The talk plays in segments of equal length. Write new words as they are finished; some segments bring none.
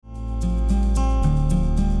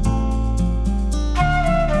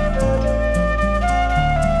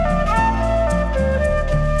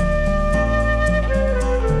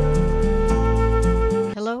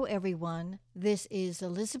This is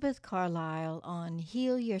Elizabeth Carlisle on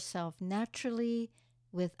Heal Yourself Naturally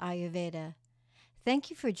with Ayurveda. Thank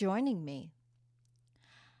you for joining me.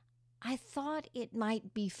 I thought it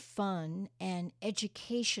might be fun and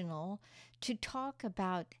educational to talk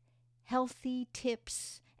about healthy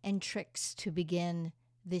tips and tricks to begin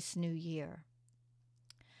this new year.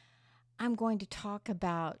 I'm going to talk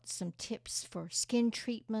about some tips for skin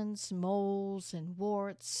treatments, moles and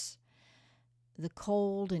warts, the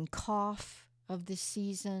cold and cough of this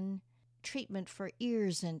season, treatment for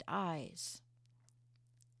ears and eyes.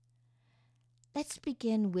 Let's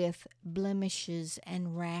begin with blemishes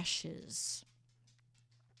and rashes.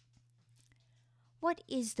 What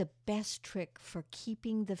is the best trick for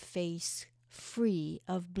keeping the face free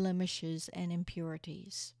of blemishes and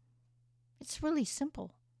impurities? It's really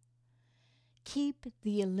simple. Keep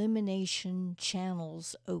the elimination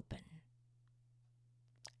channels open.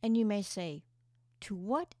 And you may say, to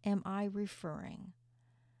what am I referring?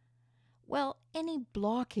 Well, any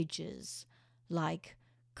blockages like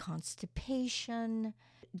constipation,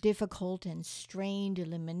 difficult and strained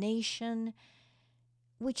elimination,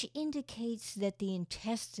 which indicates that the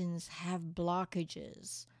intestines have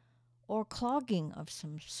blockages or clogging of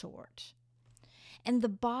some sort. And the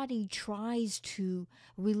body tries to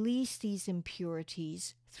release these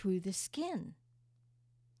impurities through the skin.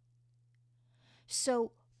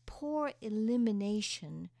 So, poor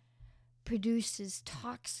elimination produces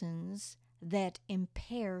toxins that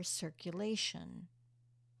impair circulation.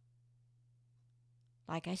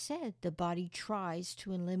 Like I said, the body tries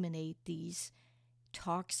to eliminate these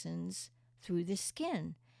toxins through the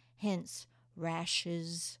skin, hence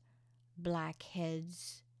rashes,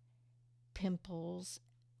 blackheads, pimples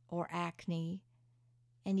or acne,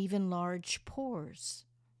 and even large pores.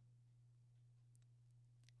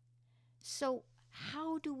 So,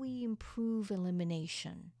 how do we improve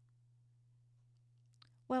elimination?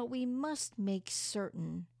 Well, we must make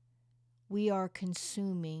certain we are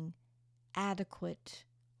consuming adequate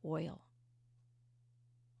oil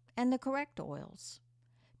and the correct oils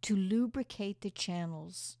to lubricate the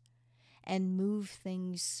channels and move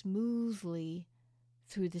things smoothly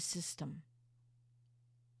through the system.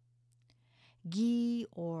 Ghee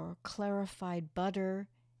or clarified butter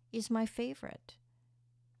is my favorite,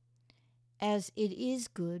 as it is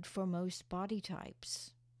good for most body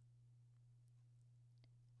types.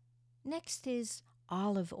 Next is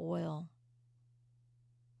olive oil.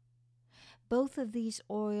 Both of these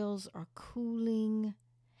oils are cooling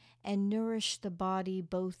and nourish the body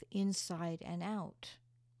both inside and out.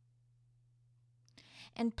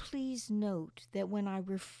 And please note that when I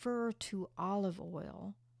refer to olive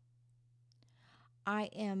oil, I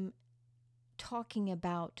am talking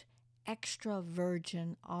about extra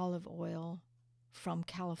virgin olive oil from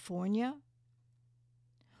California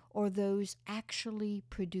or those actually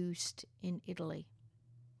produced in Italy.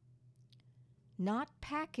 Not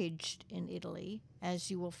packaged in Italy,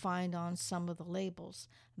 as you will find on some of the labels,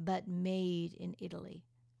 but made in Italy.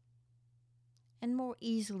 And more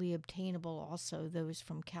easily obtainable also, those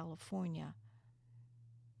from California.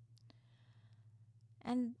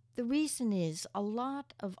 And the reason is a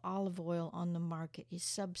lot of olive oil on the market is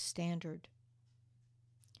substandard.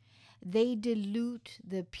 They dilute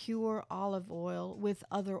the pure olive oil with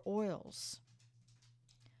other oils.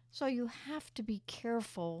 So you have to be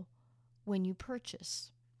careful when you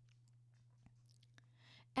purchase.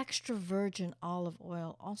 Extra virgin olive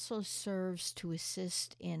oil also serves to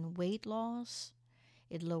assist in weight loss.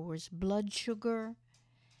 It lowers blood sugar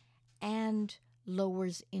and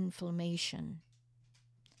lowers inflammation.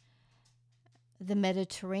 The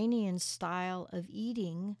Mediterranean style of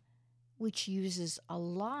eating, which uses a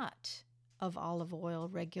lot of olive oil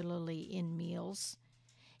regularly in meals,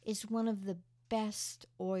 is one of the best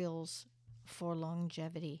oils for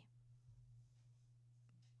longevity.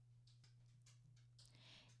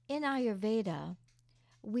 In Ayurveda,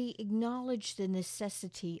 we acknowledge the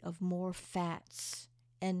necessity of more fats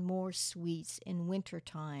and more sweets in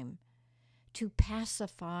wintertime to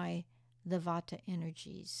pacify the Vata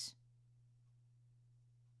energies.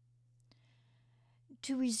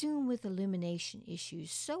 To resume with elimination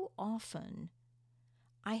issues, so often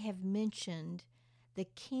I have mentioned the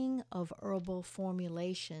king of herbal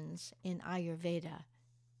formulations in Ayurveda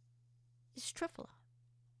is Triphala.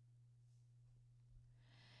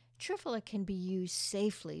 Triphala can be used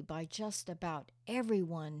safely by just about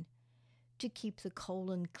everyone to keep the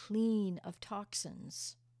colon clean of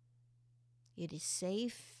toxins. It is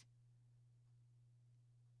safe,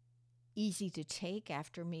 easy to take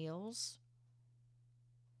after meals.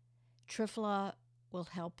 Triphala will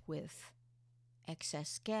help with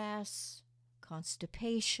excess gas,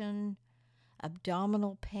 constipation,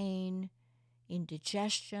 abdominal pain,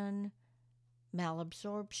 indigestion,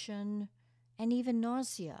 malabsorption, and even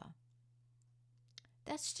nausea.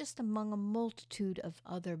 That's just among a multitude of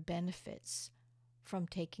other benefits from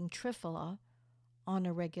taking Triphala on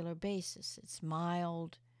a regular basis. It's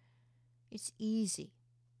mild, it's easy.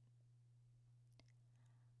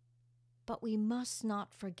 But we must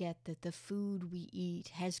not forget that the food we eat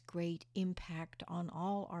has great impact on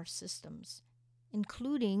all our systems,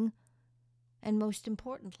 including, and most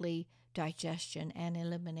importantly, digestion and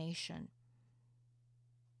elimination.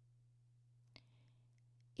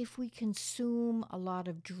 If we consume a lot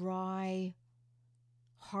of dry,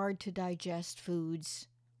 hard to digest foods,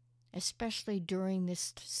 especially during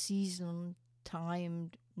this season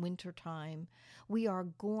time, winter time, we are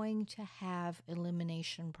going to have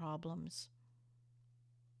elimination problems.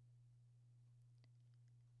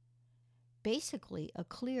 Basically, a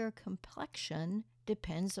clear complexion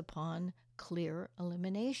depends upon clear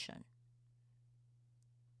elimination.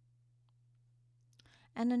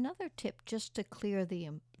 And another tip just to clear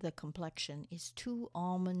the complexion is 2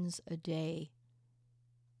 almonds a day.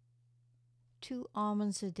 2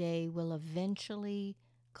 almonds a day will eventually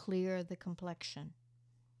clear the complexion.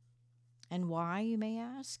 And why, you may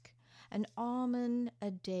ask? An almond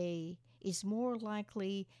a day is more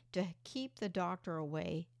likely to keep the doctor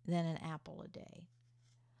away than an apple a day.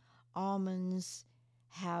 Almonds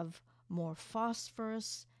have more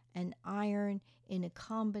phosphorus and iron in a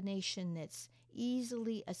combination that's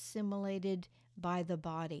easily assimilated by the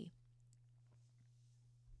body.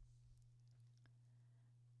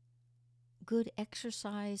 Good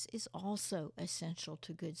exercise is also essential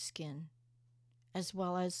to good skin, as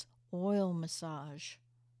well as oil massage.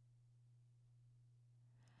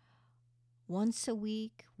 Once a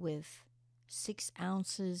week with 6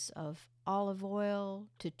 ounces of olive oil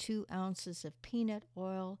to 2 ounces of peanut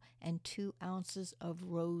oil and 2 ounces of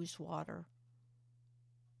rose water.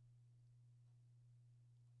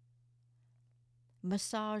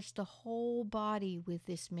 Massage the whole body with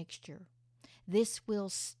this mixture. This will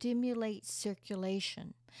stimulate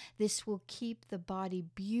circulation. This will keep the body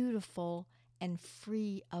beautiful and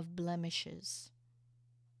free of blemishes.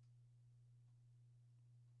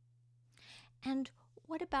 And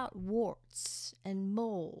what about warts and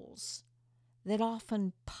moles that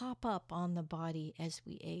often pop up on the body as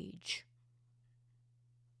we age?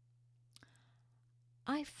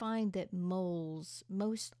 I find that moles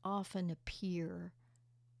most often appear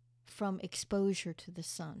from exposure to the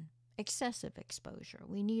sun, excessive exposure.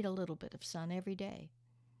 We need a little bit of sun every day.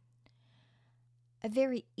 A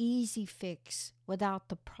very easy fix without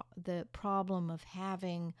the problem of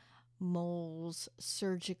having moles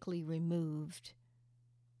surgically removed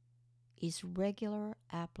is regular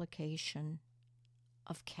application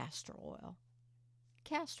of castor oil.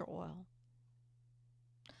 Castor oil.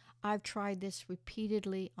 I've tried this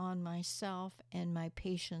repeatedly on myself and my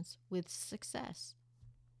patients with success.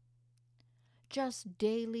 Just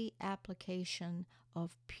daily application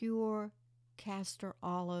of pure castor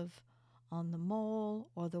olive on the mole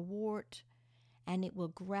or the wart, and it will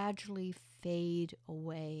gradually fade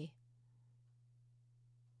away.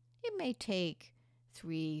 It may take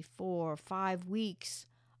 3, 4, 5 weeks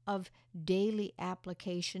of daily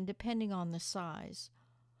application, depending on the size,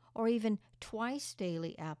 or even twice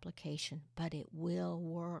daily application, but it will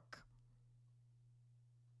work.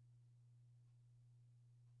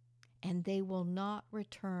 And they will not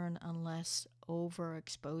return unless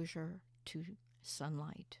overexposure to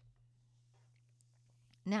sunlight.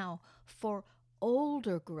 Now, for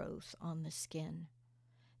older growth on the skin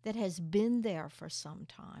that has been there for some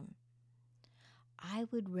time, I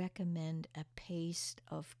would recommend a paste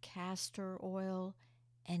of castor oil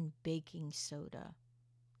and baking soda.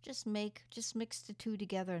 Just mix the two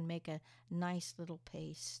together and make a nice little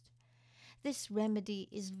paste. This remedy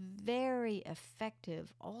is very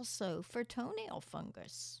effective also for toenail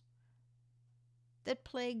fungus that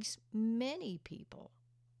plagues many people.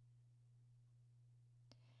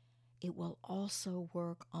 It will also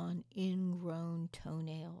work on ingrown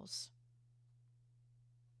toenails.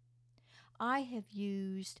 I have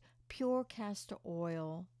used pure castor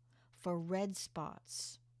oil for red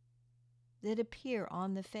spots that appear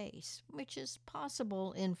on the face, which is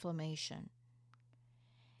possible inflammation.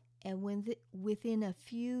 And within a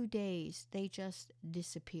few days, they just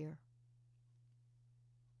disappear.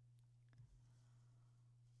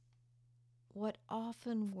 What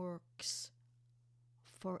often works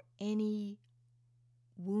for any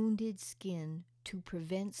wounded skin to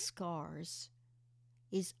prevent scars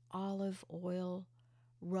is olive oil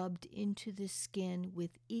rubbed into the skin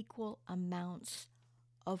with equal amounts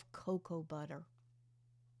of cocoa butter.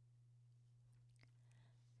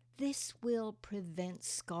 This will prevent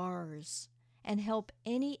scars and help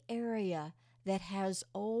any area that has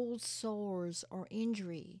old sores or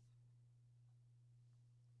injury.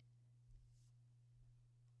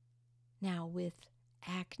 Now, with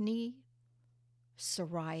acne,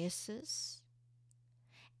 psoriasis,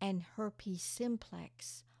 and herpes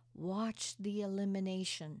simplex, watch the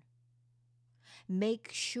elimination. Make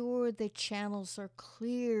sure the channels are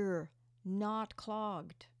clear, not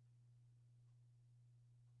clogged.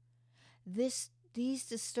 These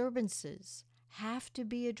disturbances have to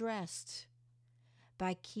be addressed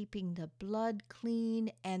by keeping the blood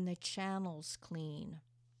clean and the channels clean.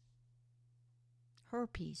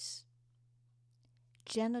 Herpes,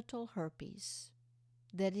 genital herpes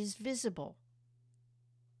that is visible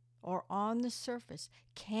or on the surface,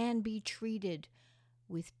 can be treated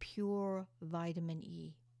with pure vitamin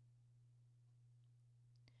E.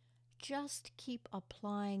 Just keep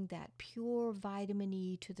applying that pure vitamin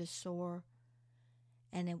E to the sore,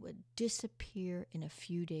 and it would disappear in a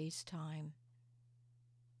few days' time.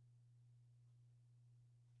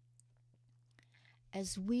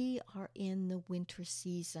 As we are in the winter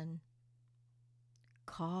season,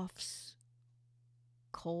 coughs,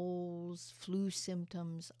 colds, flu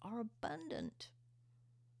symptoms are abundant.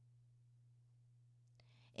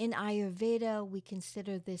 In Ayurveda, we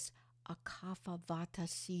consider this a Kapha Vata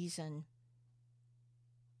season.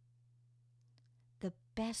 The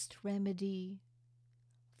best remedy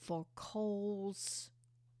for colds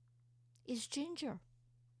is ginger.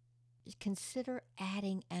 Consider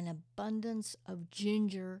adding an abundance of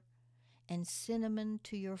ginger and cinnamon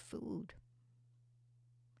to your food.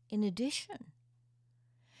 In addition,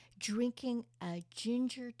 drinking a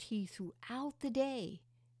ginger tea throughout the day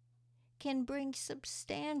can bring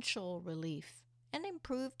substantial relief and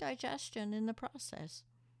improve digestion in the process.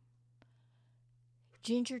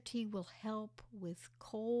 Ginger tea will help with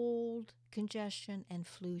cold, congestion, and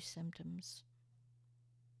flu symptoms.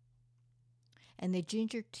 And the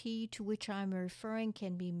ginger tea to which I'm referring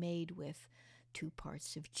can be made with 2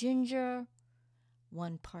 parts of ginger,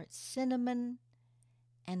 1 part cinnamon,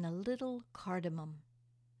 and a little cardamom.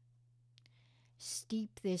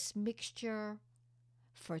 Steep this mixture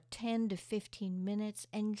for 10 to 15 minutes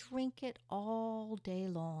and drink it all day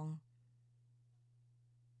long.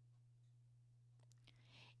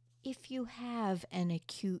 If you have an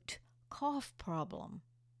acute cough problem,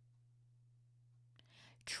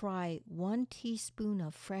 try 1 teaspoon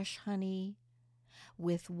of fresh honey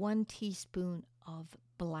with 1 teaspoon of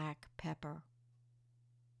black pepper.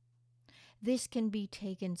 This can be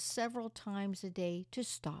taken several times a day to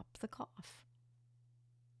stop the cough.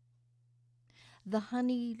 The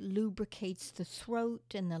honey lubricates the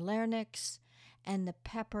throat and the larynx, and the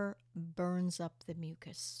pepper burns up the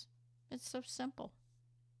mucus. It's so simple.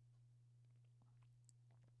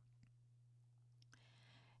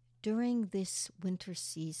 During this winter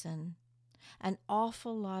season, an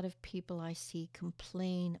awful lot of people I see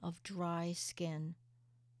complain of dry skin,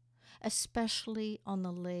 especially on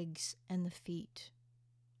the legs and the feet.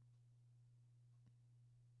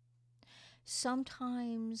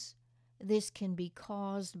 Sometimes this can be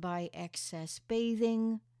caused by excess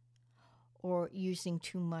bathing or using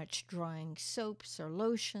too much drying soaps or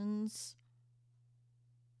lotions.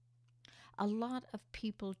 A lot of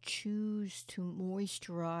people choose to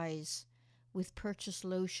moisturize with purchased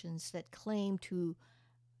lotions that claim to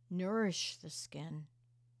nourish the skin.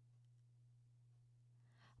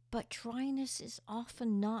 But dryness is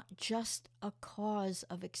often not just a cause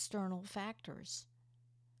of external factors,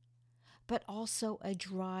 but also a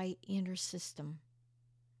dry inner system.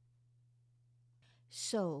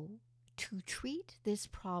 So, to treat this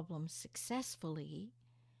problem successfully,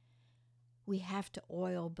 we have to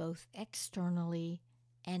oil both externally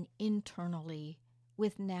and internally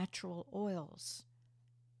with natural oils,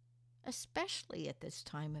 especially at this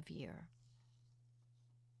time of year.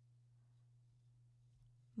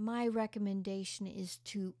 My recommendation is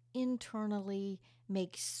to internally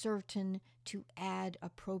make certain to add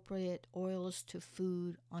appropriate oils to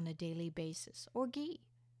food on a daily basis, or ghee.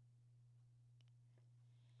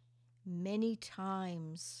 Many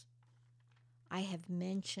times I have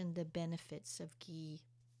mentioned the benefits of ghee.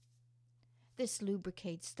 This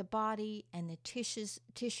lubricates the body and the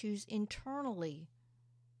tissues internally.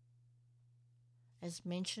 As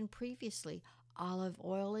mentioned previously, olive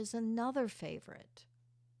oil is another favorite.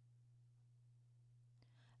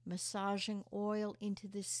 Massaging oil into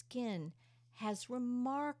the skin has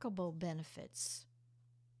remarkable benefits.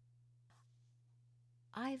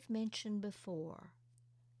 I've mentioned before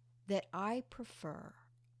that I prefer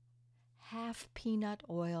half peanut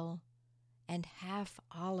oil and half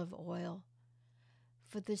olive oil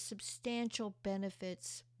for the substantial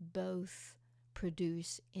benefits both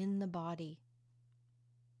produce in the body.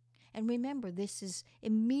 And remember, this is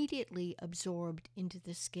immediately absorbed into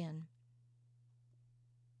the skin.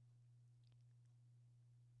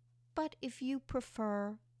 But if you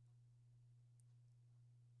prefer,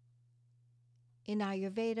 in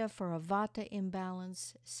Ayurveda, for a vata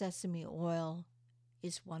imbalance, sesame oil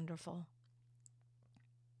is wonderful.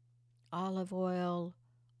 Olive oil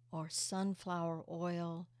or sunflower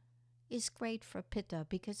oil is great for pitta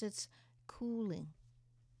because it's cooling.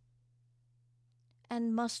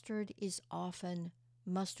 And mustard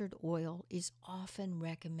oil is often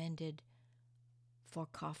recommended for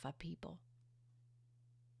kapha people.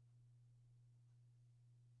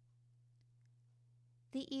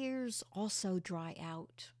 The ears also dry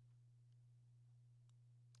out,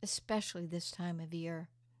 especially this time of year.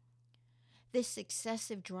 This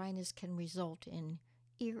excessive dryness can result in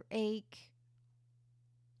earache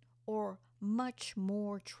or much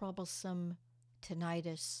more troublesome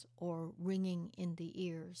tinnitus or ringing in the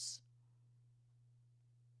ears.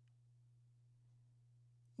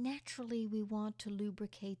 Naturally, we want to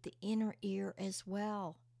lubricate the inner ear as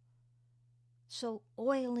well. So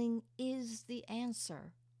oiling is the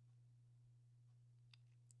answer.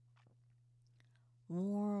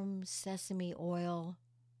 Warm sesame oil,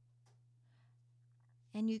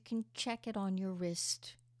 and you can check it on your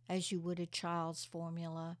wrist as you would a child's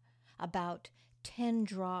formula, about 10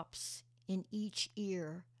 drops in each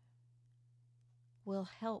ear will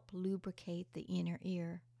help lubricate the inner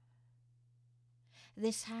ear.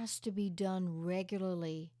 This has to be done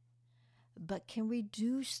regularly, but can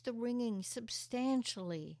reduce the ringing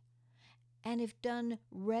substantially, and if done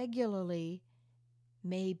regularly,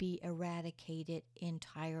 may be eradicated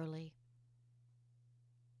entirely.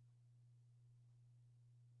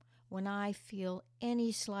 When I feel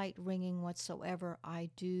any slight ringing whatsoever, I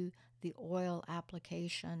do the oil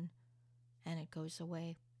application and it goes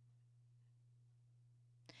away.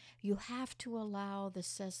 You have to allow the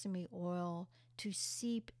sesame oil to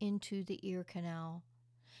seep into the ear canal,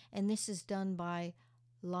 and this is done by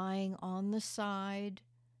lying on the side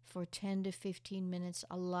for 10 to 15 minutes,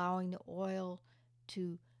 allowing the oil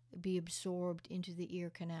to be absorbed into the ear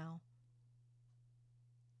canal.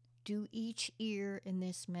 Do each ear in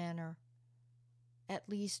this manner at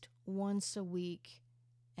least once a week,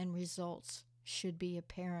 and results should be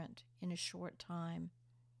apparent in a short time.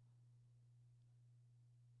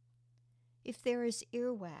 If there is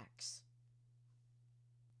earwax,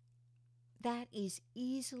 that is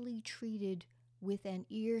easily treated with an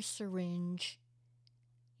ear syringe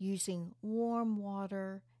using warm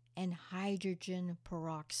water and hydrogen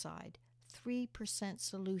peroxide, 3%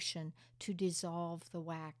 solution to dissolve the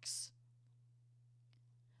wax.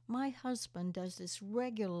 My husband does this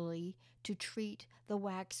regularly to treat the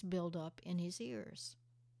wax buildup in his ears.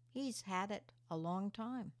 He's had it a long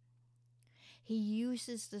time. He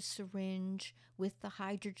uses the syringe with the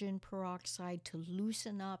hydrogen peroxide to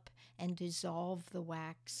loosen up and dissolve the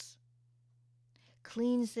wax.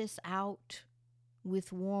 Cleans this out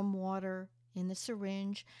with warm water in the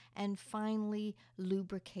syringe, and finally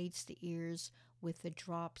lubricates the ears with the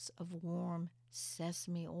drops of warm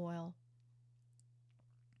sesame oil.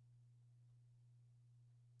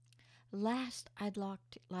 Last, I'd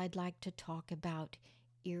like to talk about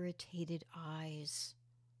irritated eyes,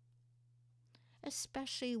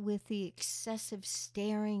 especially with the excessive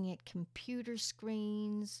staring at computer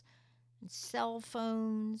screens and cell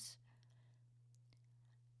phones.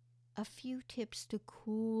 A few tips to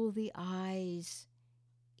cool the eyes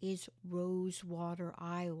is rose water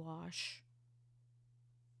eye wash.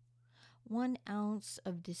 1 ounce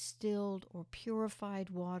of distilled or purified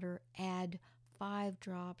water, add 5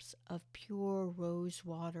 drops of pure rose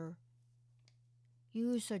water.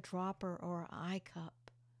 Use a dropper or eye cup.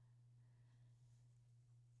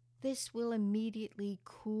 This will immediately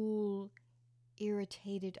cool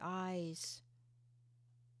irritated eyes.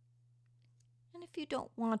 And if you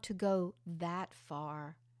don't want to go that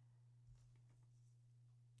far,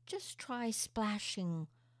 just try splashing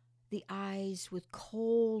the eyes with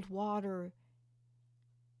cold water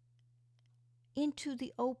into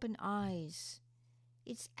the open eyes.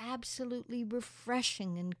 It's absolutely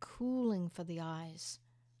refreshing and cooling for the eyes.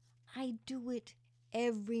 I do it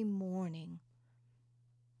every morning.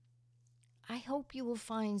 I hope you will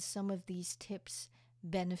find some of these tips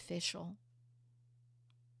beneficial.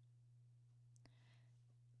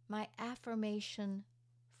 My affirmation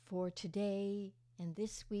for today and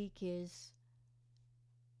this week is,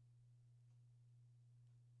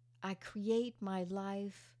 I create my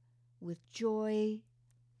life with joy,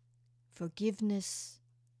 forgiveness,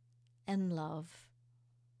 and love.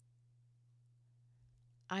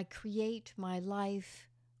 I create my life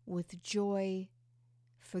with joy,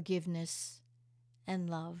 forgiveness, and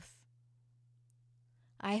love.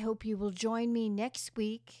 I hope you will join me next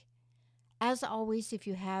week. As always, if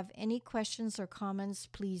you have any questions or comments,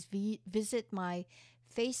 please visit my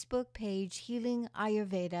Facebook page, Healing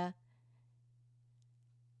Ayurveda.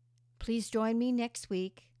 Please join me next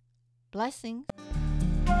week. Blessings.